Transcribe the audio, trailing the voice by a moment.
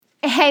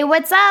Hey,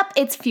 what's up?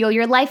 It's Fuel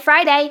Your Life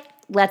Friday.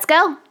 Let's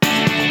go.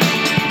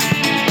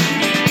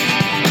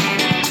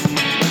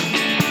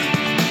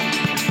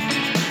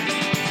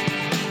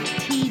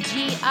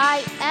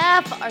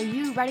 TGIF, are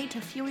you ready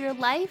to fuel your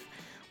life?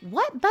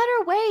 What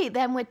better way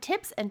than with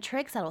tips and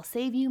tricks that'll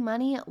save you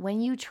money when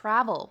you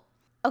travel?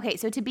 Okay,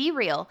 so to be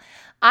real,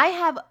 I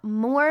have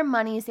more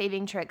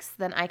money-saving tricks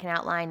than I can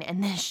outline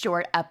in this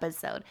short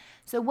episode.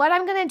 So what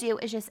I'm going to do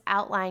is just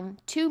outline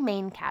two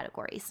main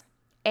categories,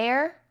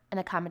 air and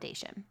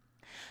accommodation.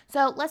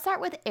 So let's start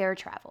with air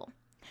travel.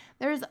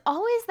 There's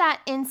always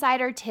that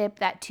insider tip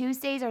that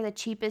Tuesdays are the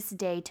cheapest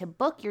day to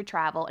book your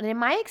travel, and in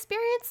my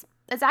experience,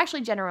 it's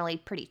actually generally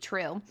pretty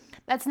true.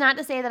 That's not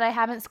to say that I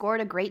haven't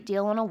scored a great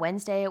deal on a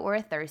Wednesday or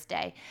a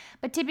Thursday,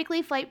 but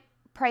typically flight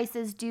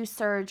prices do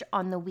surge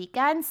on the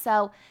weekend,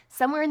 so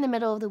somewhere in the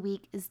middle of the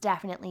week is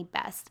definitely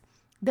best.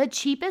 The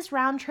cheapest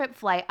round trip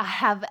flight I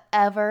have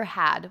ever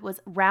had was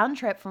round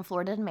trip from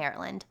Florida to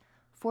Maryland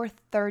for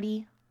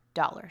 $30.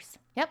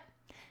 Yep,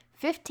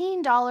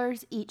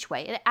 $15 each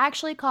way. It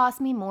actually cost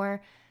me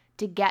more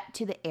to get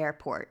to the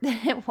airport than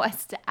it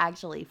was to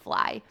actually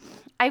fly.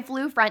 I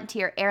flew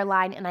Frontier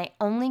Airline and I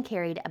only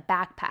carried a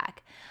backpack.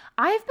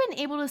 I've been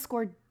able to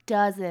score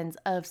dozens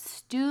of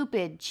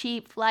stupid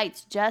cheap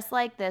flights just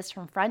like this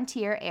from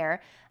Frontier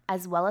Air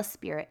as well as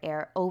Spirit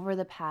Air over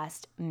the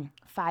past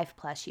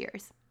 5+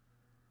 years.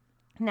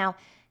 Now,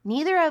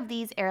 neither of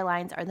these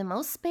airlines are the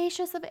most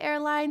spacious of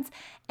airlines,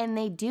 and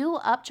they do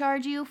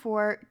upcharge you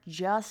for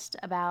just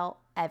about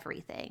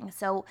everything.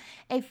 So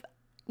if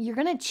you're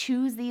going to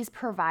choose these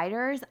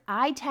providers,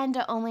 I tend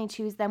to only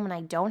choose them when I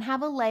don't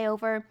have a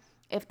layover,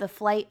 if the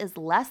flight is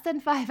less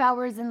than 5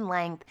 hours in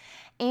length,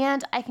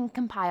 and I can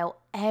compile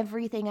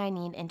everything I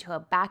need into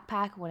a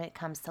backpack when it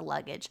comes to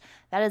luggage.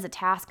 That is a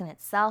task in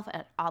itself,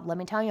 and let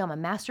me tell you, I'm a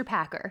master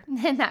packer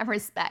in that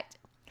respect.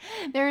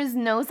 There is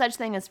no such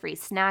thing as free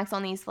snacks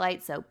on these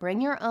flights, so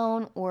bring your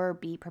own or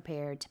be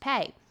prepared to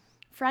pay.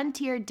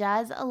 Frontier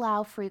does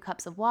allow free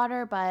cups of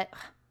water, but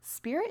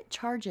Spirit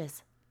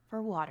charges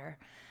for water.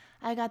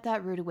 I got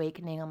that rude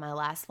awakening on my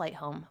last flight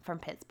home from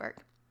Pittsburgh.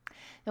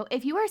 Now,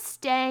 if you are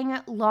staying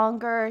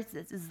longer,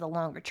 this is a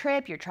longer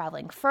trip, you're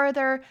traveling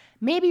further,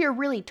 maybe you're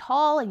really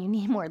tall and you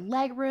need more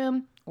leg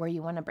room, or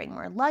you want to bring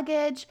more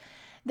luggage,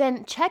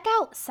 then check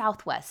out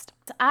Southwest.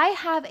 I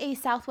have a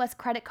Southwest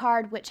credit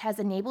card, which has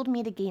enabled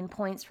me to gain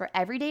points for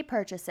everyday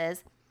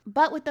purchases,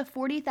 but with the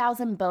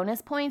 40,000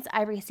 bonus points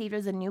I received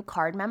as a new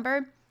card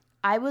member,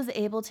 I was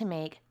able to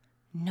make,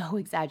 no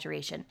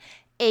exaggeration,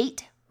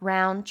 8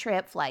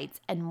 round-trip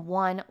flights and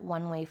 1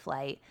 one-way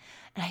flight,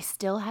 and I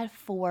still had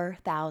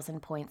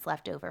 4,000 points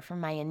left over from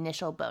my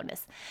initial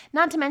bonus.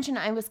 Not to mention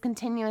I was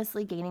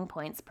continuously gaining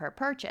points per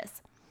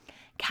purchase.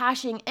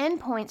 Cashing in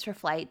points for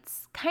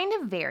flights kind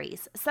of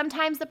varies.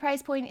 Sometimes the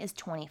price point is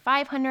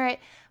 2,500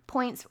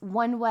 points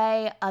one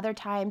way. Other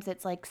times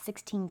it's like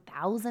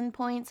 16,000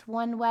 points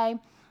one way.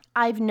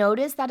 I've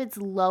noticed that it's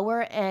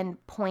lower in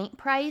point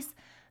price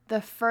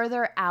the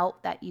further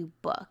out that you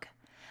book.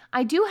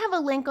 I do have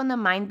a link on the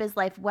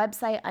MindBizLife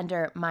website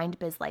under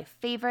MindBizLife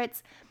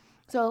favorites.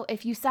 So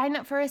if you sign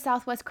up for a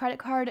Southwest credit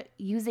card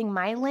using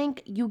my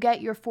link, you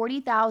get your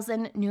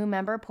 40,000 new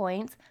member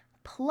points.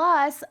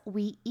 Plus,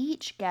 we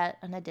each get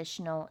an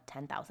additional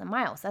 10,000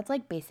 miles. That's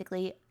like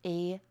basically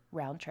a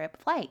round trip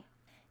flight.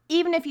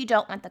 Even if you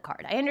don't want the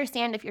card. I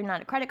understand if you're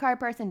not a credit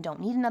card person, don't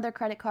need another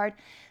credit card.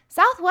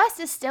 Southwest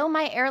is still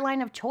my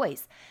airline of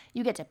choice.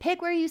 You get to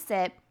pick where you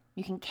sit.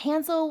 You can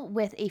cancel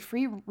with a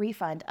free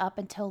refund up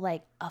until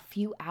like a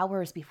few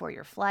hours before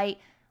your flight.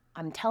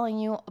 I'm telling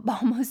you,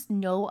 almost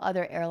no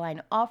other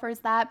airline offers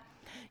that.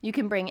 You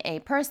can bring a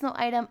personal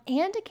item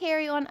and a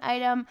carry-on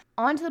item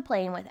onto the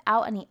plane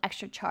without any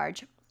extra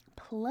charge.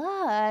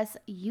 Plus,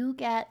 you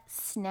get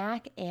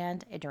snack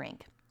and a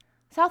drink.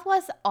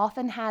 Southwest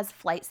often has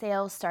flight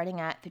sales starting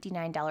at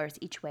 $59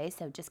 each way,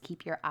 so just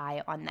keep your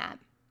eye on that.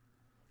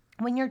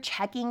 When you're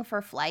checking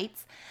for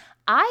flights,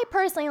 I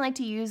personally like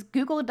to use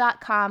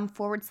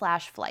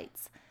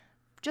google.com/flights.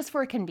 Just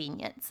for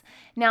convenience.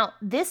 Now,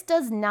 this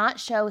does not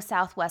show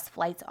Southwest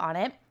flights on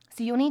it,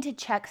 so you'll need to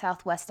check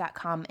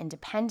southwest.com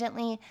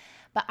independently,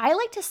 but I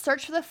like to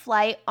search for the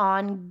flight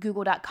on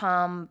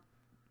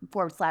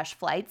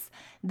google.com/flights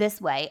this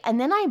way, and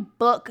then I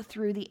book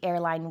through the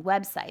airline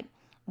website.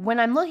 When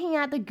I'm looking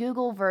at the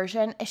Google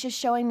version, it's just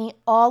showing me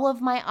all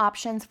of my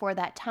options for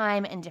that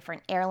time and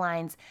different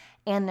airlines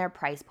and their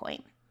price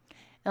point.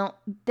 Now,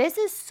 this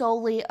is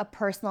solely a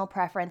personal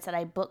preference that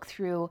I book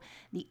through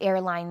the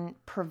airline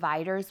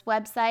provider's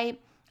website.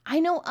 I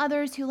know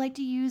others who like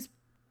to use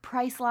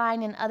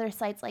Priceline and other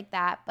sites like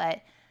that,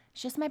 but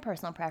it's just my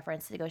personal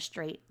preference to go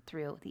straight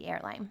through the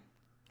airline.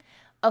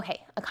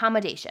 Okay,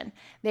 accommodation.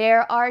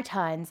 There are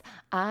tons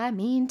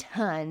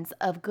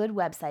of good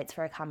websites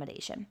for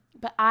accommodation,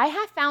 but I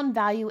have found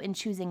value in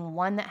choosing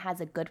one that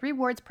has a good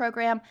rewards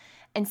program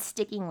and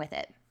sticking with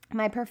it.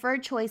 My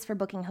preferred choice for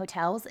booking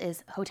hotels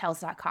is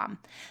Hotels.com.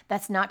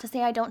 That's not to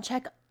say I don't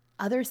check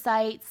other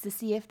sites to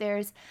see if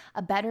there's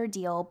a better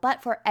deal,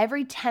 but for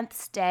every 10th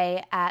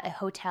stay at a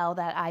hotel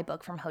that I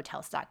book from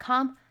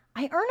Hotels.com,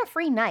 I earn a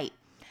free night.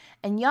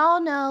 And y'all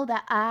know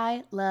that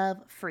I love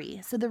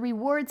free, so the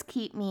rewards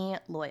keep me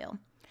loyal.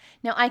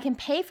 Now, I can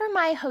pay for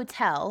my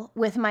hotel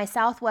with my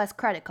Southwest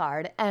credit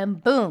card,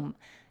 and boom,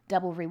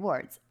 double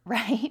rewards,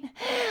 right?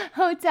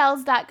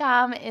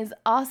 Hotels.com is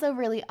also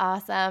really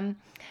awesome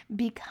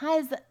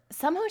because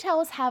some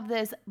hotels have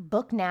this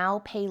book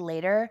now, pay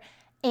later,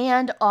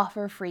 and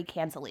offer free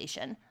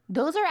cancellation.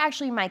 Those are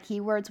actually my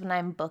keywords when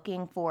I'm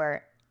booking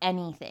for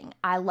anything.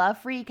 I love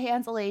free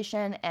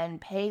cancellation,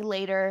 and pay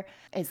later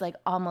is like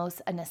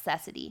almost a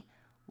necessity.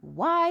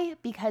 Why?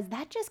 Because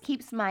that just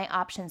keeps my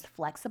options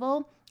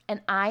flexible,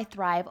 and I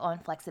thrive on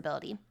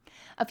flexibility.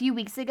 A few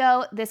weeks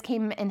ago, this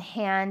came in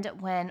hand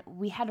when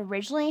we had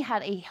originally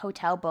had a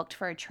hotel booked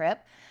for a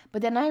trip,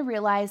 but then I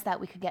realized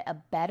that we could get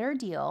a better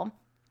deal.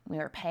 We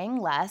were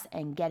paying less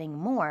and getting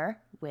more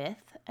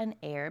with an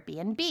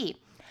Airbnb.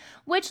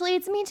 Which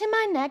leads me to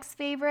my next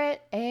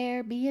favorite,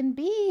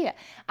 Airbnb.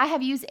 I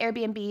have used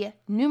Airbnb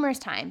numerous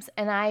times,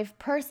 and I've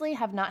personally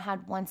have not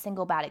had one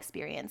single bad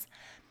experience.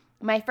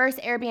 My first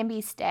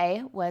Airbnb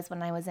stay was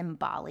when I was in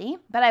Bali,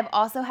 but I've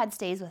also had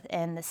stays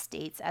within the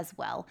States as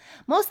well.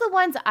 Most of the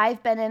ones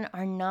I've been in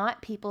are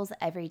not people's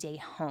everyday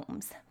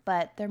homes,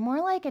 but they're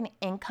more like an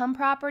income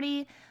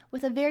property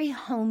with a very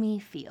homey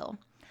feel.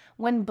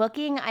 When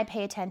booking, I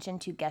pay attention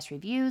to guest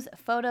reviews,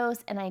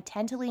 photos, and I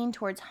tend to lean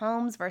towards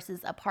homes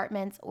versus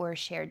apartments or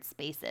shared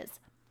spaces.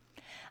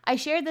 I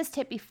shared this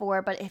tip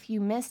before, but if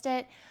you missed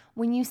it,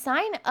 when you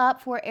sign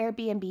up for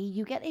Airbnb,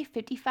 you get a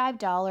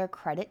 $55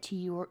 credit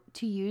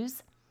to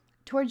use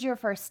towards your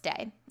first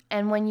stay.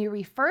 And when you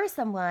refer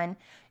someone,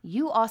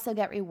 you also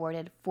get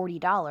rewarded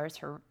 $40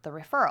 for the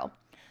referral.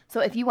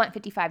 So if you want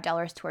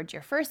 $55 towards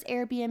your first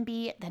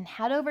Airbnb, then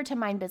head over to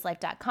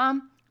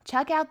mindbizlife.com.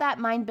 Check out that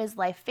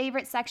MindBizLife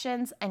favorite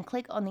sections and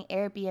click on the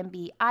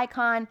Airbnb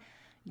icon.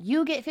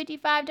 You get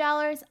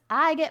 $55,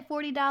 I get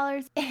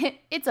 $40.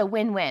 It's a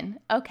win-win,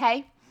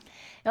 okay?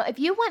 Now, if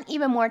you want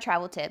even more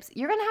travel tips,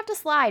 you're going to have to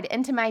slide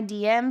into my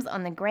DMs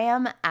on the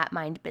gram at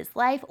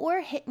MindBizLife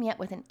or hit me up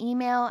with an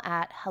email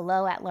at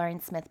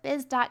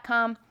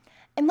hello@laurensmithbiz.com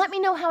and let me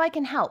know how I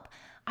can help.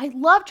 I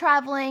love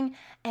traveling,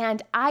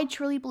 and I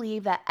truly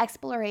believe that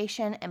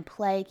exploration and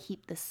play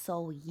keep the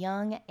soul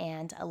young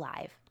and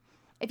alive.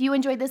 If you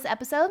enjoyed this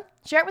episode,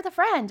 share it with a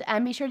friend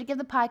and be sure to give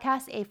the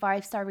podcast a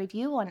 5-star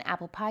review on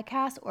Apple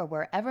Podcasts or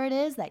wherever it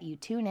is that you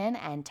tune in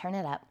and turn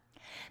it up.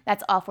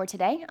 That's all for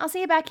today. I'll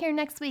see you back here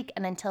next week.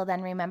 And until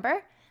then,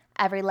 remember,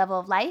 every level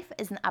of life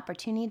is an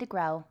opportunity to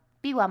grow.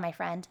 Be well, my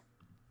friend.